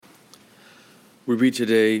We read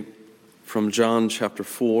today from John chapter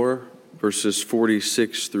 4, verses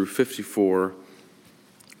 46 through 54,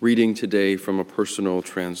 reading today from a personal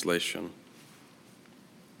translation.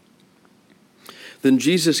 Then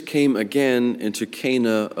Jesus came again into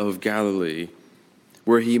Cana of Galilee,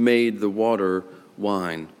 where he made the water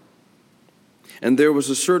wine. And there was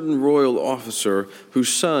a certain royal officer whose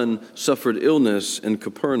son suffered illness in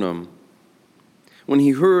Capernaum. When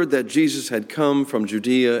he heard that Jesus had come from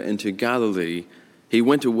Judea into Galilee, he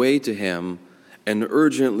went away to him and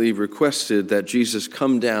urgently requested that Jesus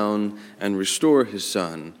come down and restore his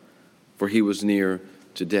son, for he was near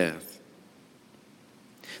to death.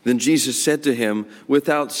 Then Jesus said to him,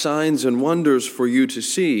 "Without signs and wonders for you to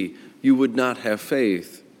see, you would not have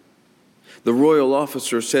faith." The royal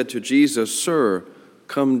officer said to Jesus, "Sir,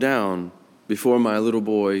 come down before my little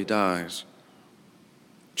boy dies."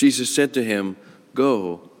 Jesus said to him,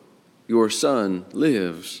 "Go, your son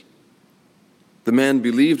lives." The man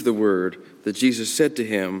believed the word that Jesus said to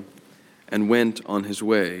him and went on his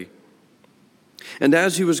way. And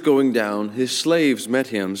as he was going down, his slaves met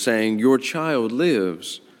him, saying, "Your child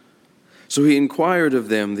lives." So he inquired of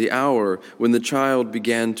them the hour when the child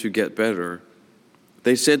began to get better.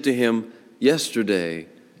 They said to him, "Yesterday,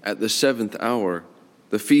 at the 7th hour,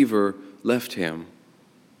 the fever left him."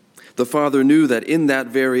 The father knew that in that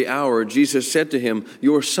very hour Jesus said to him,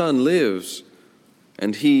 "Your son lives."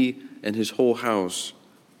 And he and his whole house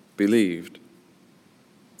believed.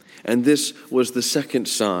 And this was the second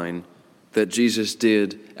sign that Jesus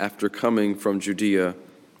did after coming from Judea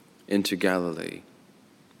into Galilee.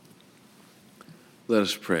 Let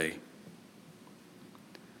us pray.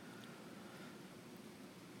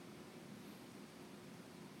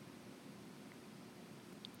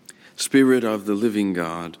 Spirit of the living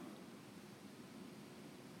God,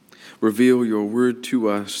 reveal your word to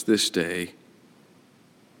us this day,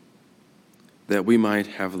 that we might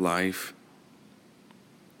have life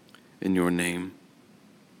in your name.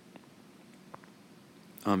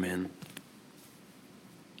 Amen.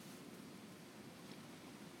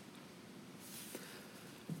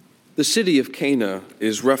 The city of Cana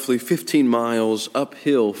is roughly 15 miles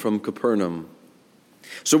uphill from Capernaum.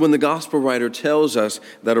 So when the gospel writer tells us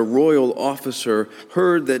that a royal officer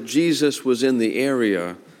heard that Jesus was in the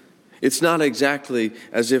area, it's not exactly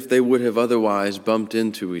as if they would have otherwise bumped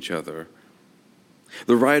into each other.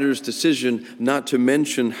 The writer's decision not to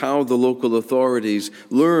mention how the local authorities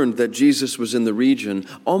learned that Jesus was in the region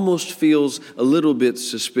almost feels a little bit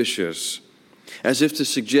suspicious, as if to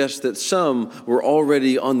suggest that some were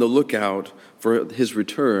already on the lookout for his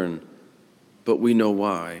return, but we know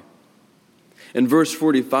why. In verse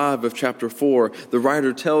 45 of chapter 4, the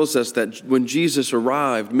writer tells us that when Jesus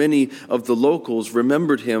arrived, many of the locals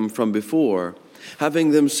remembered him from before,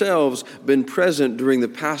 having themselves been present during the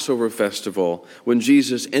Passover festival when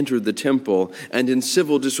Jesus entered the temple and in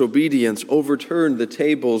civil disobedience overturned the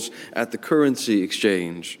tables at the currency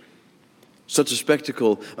exchange. Such a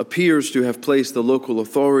spectacle appears to have placed the local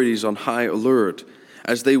authorities on high alert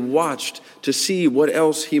as they watched to see what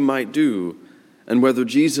else he might do and whether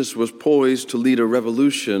Jesus was poised to lead a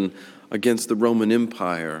revolution against the Roman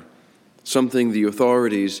Empire, something the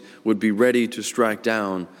authorities would be ready to strike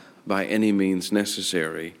down by any means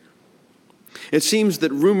necessary. It seems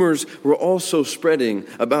that rumors were also spreading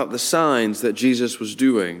about the signs that Jesus was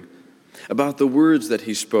doing, about the words that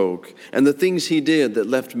he spoke, and the things he did that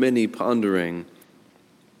left many pondering.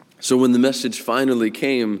 So when the message finally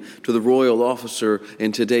came to the royal officer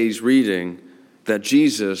in today's reading that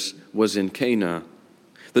Jesus was in Cana,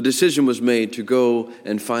 the decision was made to go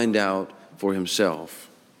and find out for himself.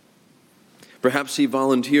 Perhaps he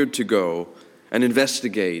volunteered to go and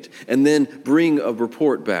investigate and then bring a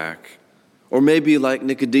report back. Or maybe like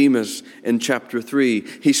Nicodemus in chapter 3,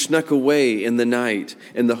 he snuck away in the night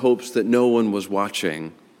in the hopes that no one was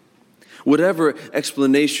watching. Whatever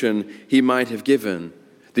explanation he might have given,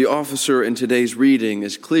 the officer in today's reading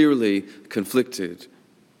is clearly conflicted.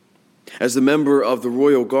 As the member of the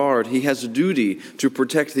royal guard, he has a duty to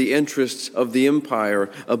protect the interests of the empire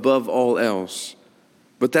above all else.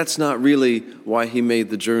 But that's not really why he made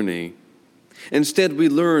the journey. Instead, we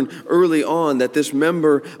learn early on that this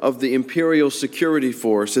member of the imperial security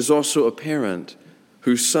force is also a parent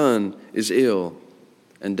whose son is ill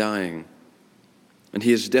and dying. And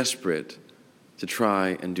he is desperate to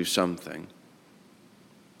try and do something.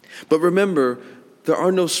 But remember, there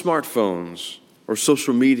are no smartphones or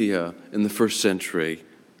social media in the first century.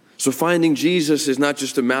 So finding Jesus is not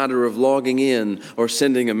just a matter of logging in or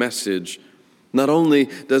sending a message. Not only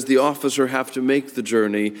does the officer have to make the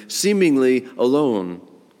journey seemingly alone,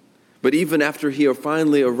 But even after he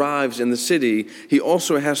finally arrives in the city, he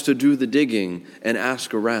also has to do the digging and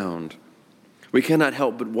ask around. We cannot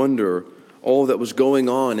help but wonder all that was going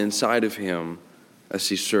on inside of him as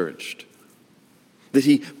he searched. Did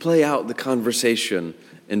he play out the conversation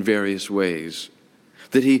in various ways?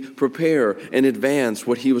 Did he prepare in advance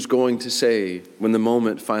what he was going to say when the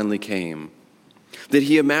moment finally came? Did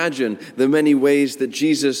he imagine the many ways that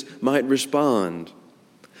Jesus might respond?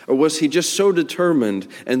 Or was he just so determined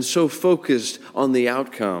and so focused on the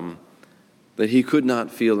outcome that he could not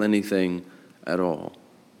feel anything at all?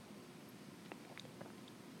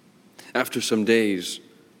 After some days,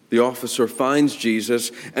 the officer finds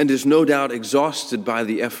Jesus and is no doubt exhausted by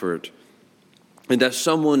the effort. And as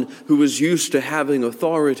someone who is used to having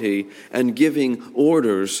authority and giving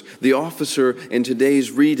orders, the officer in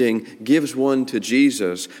today's reading gives one to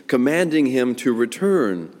Jesus, commanding him to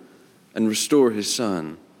return and restore his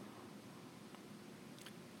son.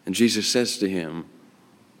 And Jesus says to him,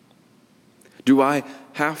 "Do I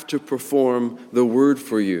have to perform the word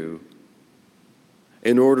for you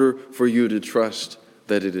in order for you to trust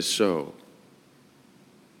that it is so?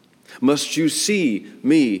 Must you see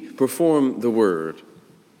me perform the word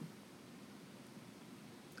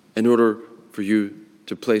in order for you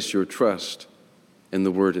to place your trust in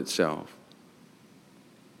the word itself?"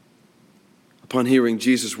 Upon hearing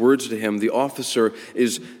Jesus' words to him, the officer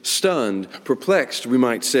is stunned, perplexed, we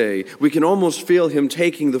might say. We can almost feel him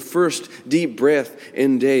taking the first deep breath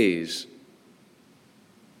in days.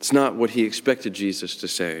 It's not what he expected Jesus to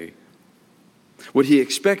say. What he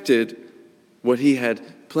expected, what he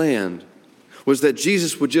had planned, was that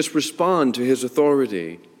Jesus would just respond to his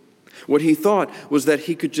authority. What he thought was that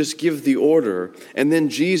he could just give the order, and then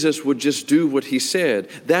Jesus would just do what he said.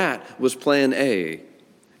 That was plan A,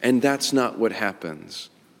 and that's not what happens.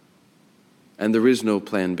 And there is no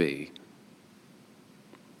plan B.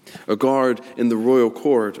 A guard in the royal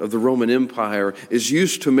court of the Roman Empire is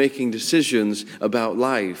used to making decisions about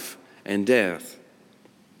life and death.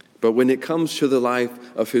 But when it comes to the life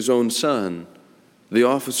of his own son, the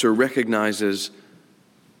officer recognizes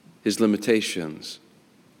his limitations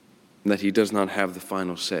and that he does not have the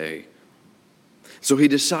final say. So he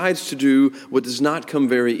decides to do what does not come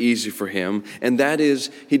very easy for him, and that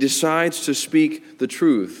is he decides to speak the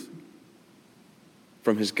truth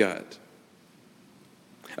from his gut,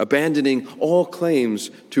 abandoning all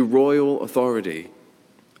claims to royal authority.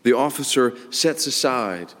 The officer sets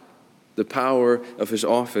aside the power of his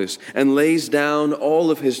office and lays down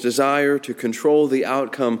all of his desire to control the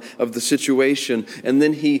outcome of the situation, and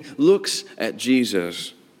then he looks at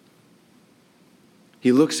Jesus.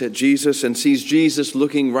 He looks at Jesus and sees Jesus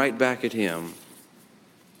looking right back at him,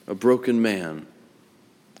 a broken man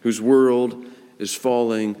whose world is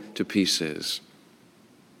falling to pieces.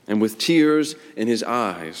 And with tears in his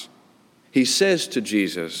eyes, he says to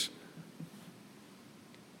Jesus,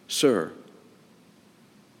 "Sir,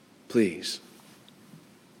 please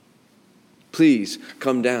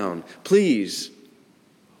come down. Please,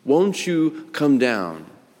 won't you come down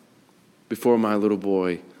before my little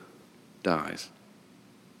boy dies?"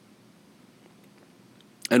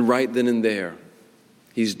 And right then and there,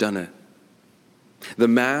 he's done it. The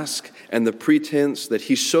mask and the pretense that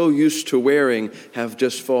he's so used to wearing have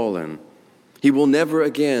just fallen. He will never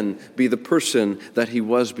again be the person that he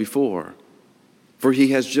was before, for he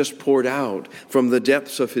has just poured out from the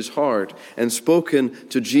depths of his heart and spoken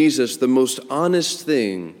to Jesus the most honest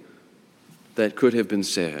thing that could have been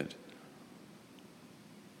said.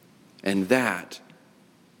 And that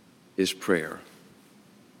is prayer.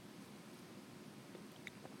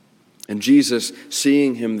 And Jesus,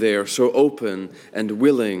 seeing him there, so open and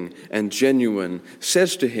willing and genuine,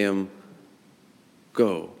 says to him,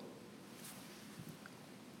 "Go.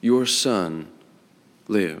 Your son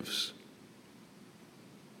lives."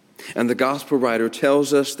 And the gospel writer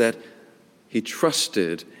tells us that he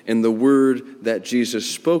trusted in the word that Jesus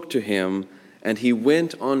spoke to him, and he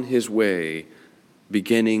went on his way,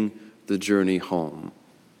 beginning the journey home.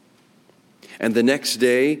 And the next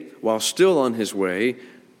day, while still on his way,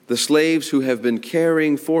 the slaves who have been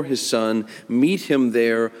caring for his son meet him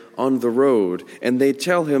there on the road, and they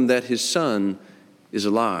tell him that his son is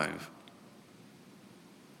alive.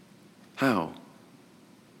 How?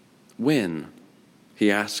 When?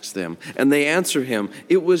 He asks them. And they answer him,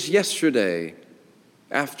 "It was yesterday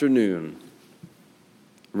afternoon,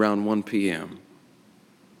 around 1 p.m.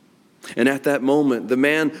 And at that moment, the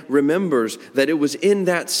man remembers that it was in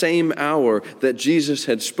that same hour that Jesus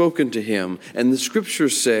had spoken to him. And the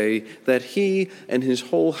scriptures say that he and his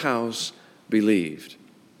whole house believed.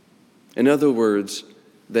 In other words,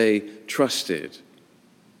 they trusted.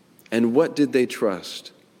 And what did they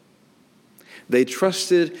trust? They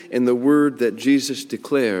trusted in the word that Jesus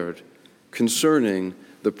declared concerning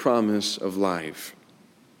the promise of life.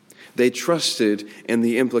 They trusted in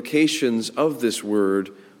the implications of this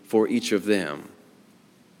word for each of them.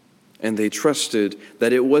 And they trusted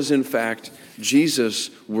that it was in fact Jesus'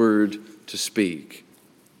 word to speak.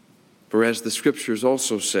 For as the scriptures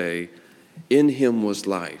also say, in him was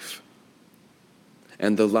life,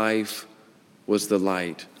 and the life was the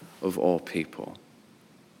light of all people.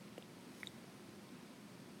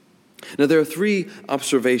 Now, there are three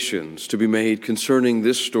observations to be made concerning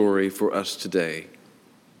this story for us today.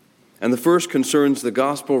 And the first concerns the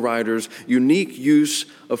gospel writer's unique use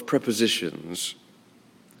of prepositions.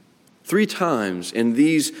 3 times in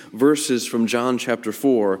these verses from John chapter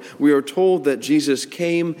 4, we are told that Jesus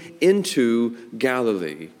came into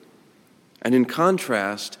Galilee. And in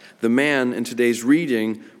contrast, the man in today's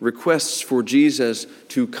reading requests for Jesus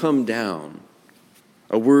to come down,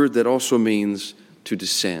 a word that also means to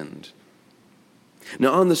descend.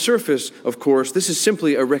 Now, on the surface, of course, this is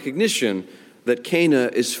simply a recognition that Cana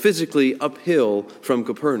is physically uphill from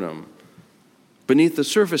Capernaum. Beneath the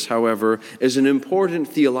surface, however, is an important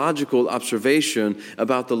theological observation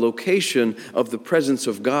about the location of the presence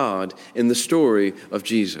of God in the story of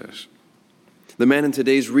Jesus. The man in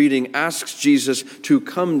today's reading asks Jesus to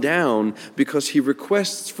come down because he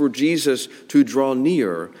requests for Jesus to draw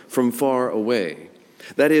near from far away.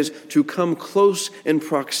 That is, to come close in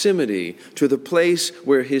proximity to the place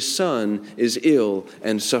where his son is ill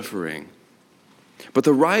and suffering. But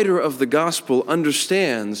the writer of the gospel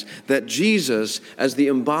understands that Jesus, as the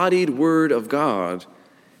embodied word of God,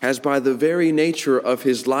 has by the very nature of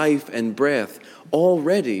his life and breath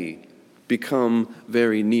already become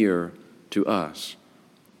very near to us.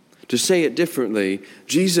 To say it differently,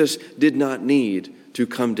 Jesus did not need to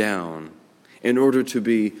come down in order to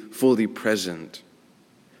be fully present.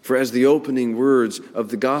 For as the opening words of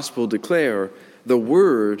the gospel declare, the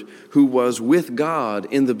Word who was with God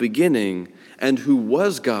in the beginning and who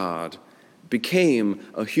was God became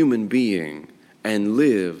a human being and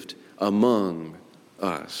lived among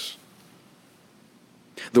us.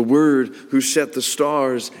 The Word who set the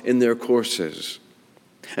stars in their courses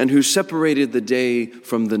and who separated the day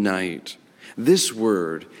from the night, this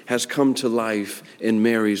Word has come to life in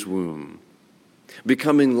Mary's womb,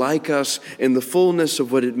 becoming like us in the fullness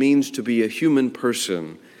of what it means to be a human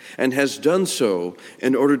person, and has done so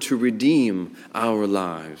in order to redeem our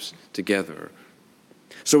lives together.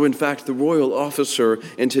 So in fact, the royal officer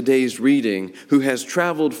in today's reading, who has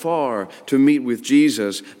traveled far to meet with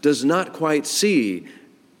Jesus, does not quite see,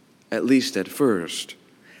 at least at first,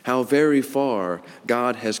 how very far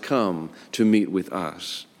God has come to meet with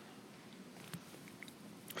us.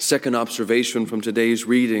 Second observation from today's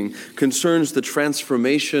reading concerns the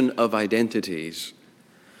transformation of identities.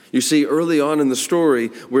 You see, early on in the story,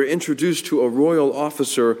 we're introduced to a royal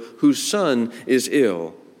officer whose son is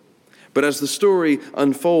ill. But as the story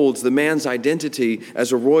unfolds, the man's identity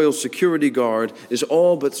as a royal security guard is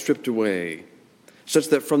all but stripped away, such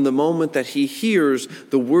that from the moment that he hears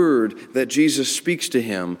the word that Jesus speaks to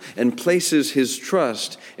him and places his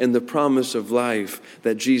trust in the promise of life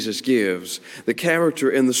that Jesus gives, the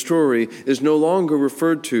character in the story is no longer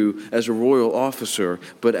referred to as a royal officer,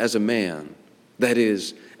 but as a man, that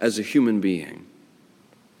is, as a human being.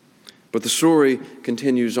 But the story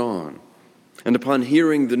continues on. And upon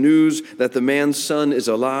hearing the news that the man's son is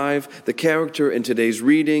alive, the character in today's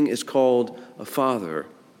reading is called a father,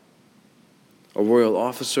 a royal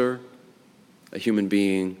officer, a human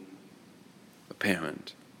being, a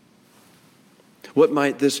parent. What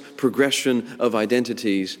might this progression of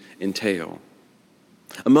identities entail?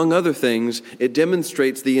 Among other things, it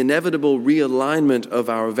demonstrates the inevitable realignment of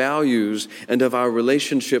our values and of our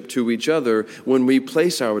relationship to each other when we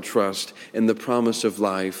place our trust in the promise of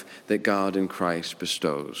life that God in Christ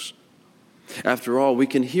bestows. After all, we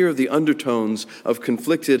can hear the undertones of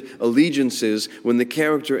conflicted allegiances when the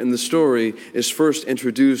character in the story is first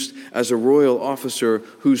introduced as a royal officer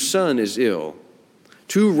whose son is ill.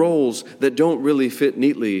 2 roles that don't really fit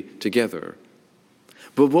neatly together.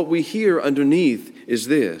 But what we hear underneath is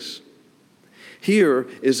this. Here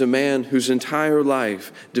is a man whose entire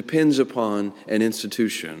life depends upon an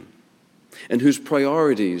institution, and whose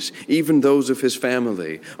priorities, even those of his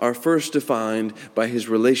family, are first defined by his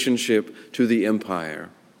relationship to the empire,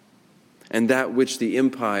 and that which the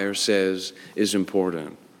empire says is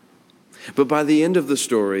important. But by the end of the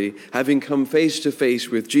story, having come face to face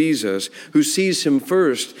with Jesus, who sees him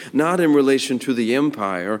first, not in relation to the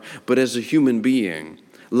empire, but as a human being,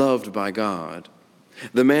 loved by God,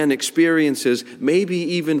 The man experiences, maybe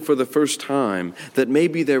even for the first time, that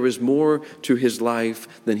maybe there is more to his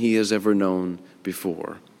life than he has ever known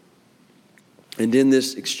before. And in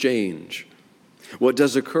this exchange, what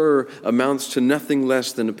does occur amounts to nothing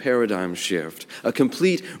less than a paradigm shift, a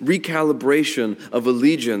complete recalibration of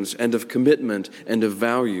allegiance and of commitment and of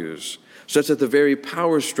values, such that the very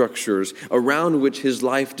power structures around which his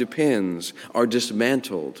life depends are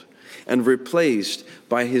dismantled and replaced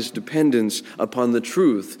by his dependence upon the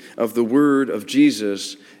truth of the word of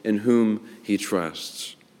Jesus in whom he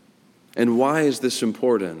trusts. And why is this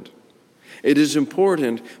important? It is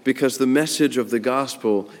important because the message of the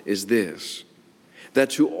gospel is this: that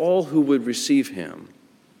to all who would receive him,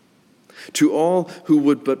 to all who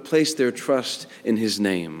would but place their trust in his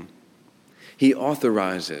name, he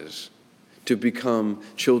authorizes to become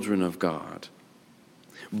children of God,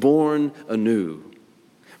 born anew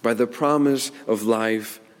by the promise of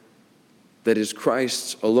life that is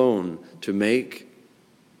Christ's alone to make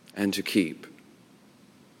and to keep.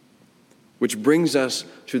 Which brings us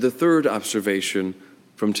to the third observation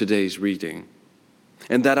from today's reading.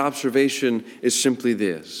 And that observation is simply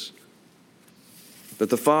this: that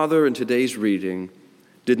the Father in today's reading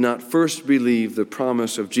did not first believe the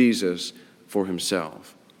promise of Jesus for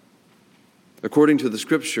himself. According to the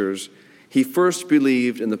Scriptures, he first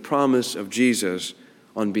believed in the promise of Jesus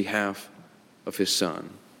on behalf of his Son.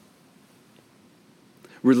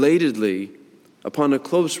 Relatedly, upon a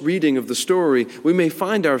close reading of the story, we may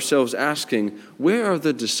find ourselves asking, where are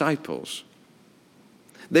the disciples?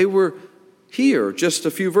 They were here just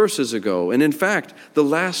a few verses ago, and in fact, the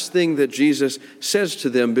last thing that Jesus says to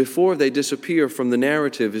them before they disappear from the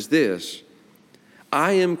narrative is this: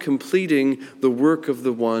 I am completing the work of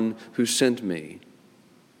the one who sent me.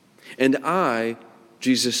 And I,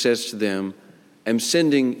 Jesus says to them, am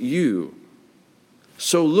sending you.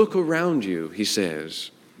 So look around you, he says.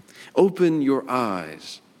 Open your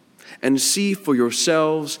eyes and see for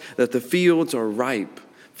yourselves that the fields are ripe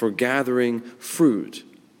for gathering fruit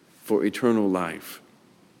for eternal life.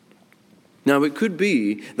 Now, it could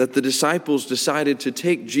be that the disciples decided to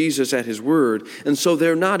take Jesus at his word, and so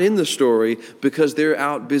they're not in the story because they're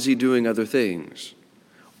out busy doing other things.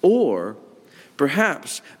 Or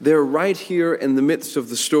perhaps they're right here in the midst of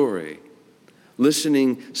the story,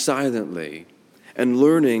 listening silently and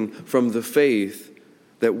learning from the faith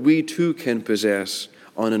that we too can possess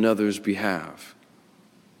on another's behalf.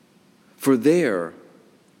 For there,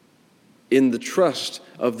 in the trust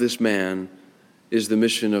of this man, is the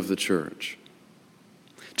mission of the church: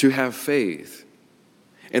 to have faith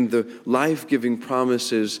in the life-giving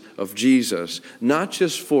promises of Jesus, not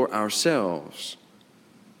just for ourselves,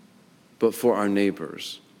 but for our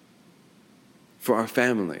neighbors, for our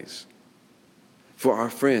families, for our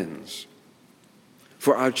friends,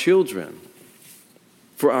 for our children,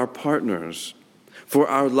 for our partners, for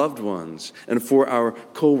our loved ones, and for our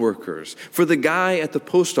co-workers, for the guy at the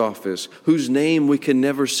post office whose name we can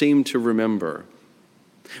never seem to remember,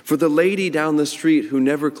 for the lady down the street who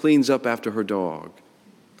never cleans up after her dog,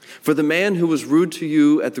 for the man who was rude to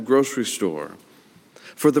you at the grocery store,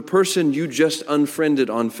 for the person you just unfriended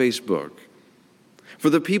on Facebook, for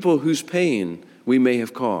the people whose pain we may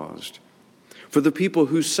have caused, for the people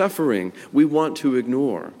whose suffering we want to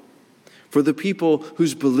ignore, for the people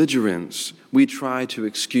whose belligerence we try to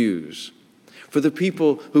excuse, for the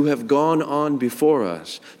people who have gone on before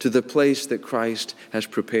us to the place that Christ has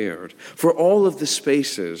prepared, for all of the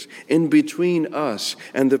spaces in between us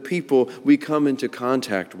and the people we come into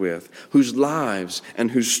contact with, whose lives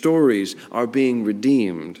and whose stories are being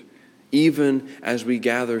redeemed, even as we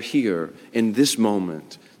gather here in this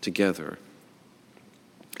moment together.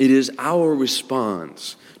 It is our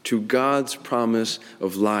response to God's promise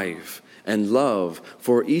of life and love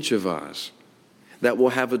for each of us that will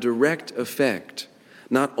have a direct effect,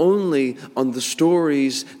 not only on the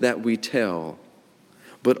stories that we tell,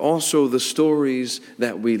 but also the stories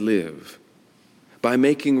that we live, by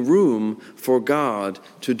making room for God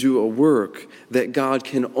to do a work that God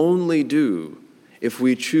can only do if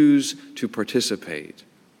we choose to participate.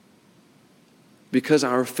 Because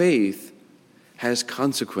our faith has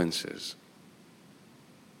consequences.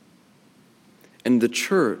 And the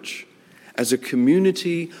church, as a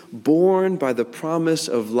community born by the promise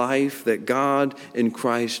of life that God in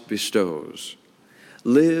Christ bestows,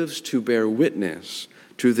 lives to bear witness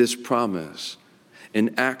to this promise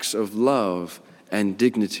in acts of love and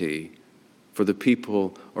dignity for the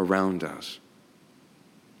people around us.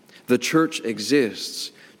 The church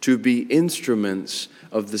exists to be instruments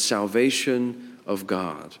of the salvation of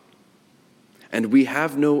God. And we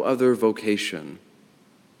have no other vocation,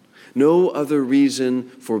 no other reason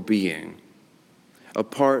for being,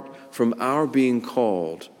 apart from our being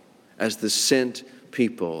called as the sent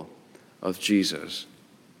people of Jesus.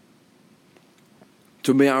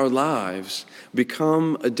 So may our lives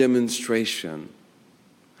become a demonstration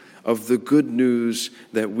of the good news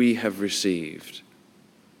that we have received.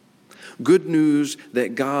 Good news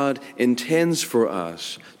that God intends for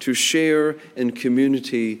us to share in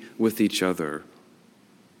community with each other,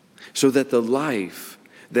 so that the life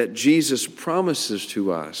that Jesus promises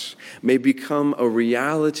to us may become a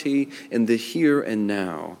reality in the here and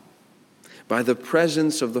now by the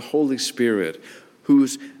presence of the Holy Spirit, who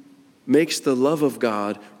makes the love of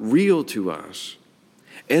God real to us,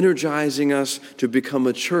 energizing us to become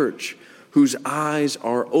a church whose eyes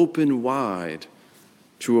are open wide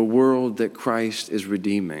to a world that Christ is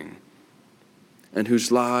redeeming, and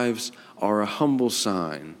whose lives are a humble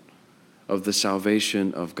sign of the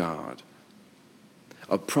salvation of God,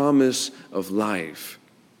 a promise of life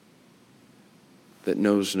that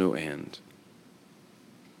knows no end.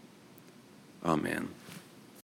 Amen.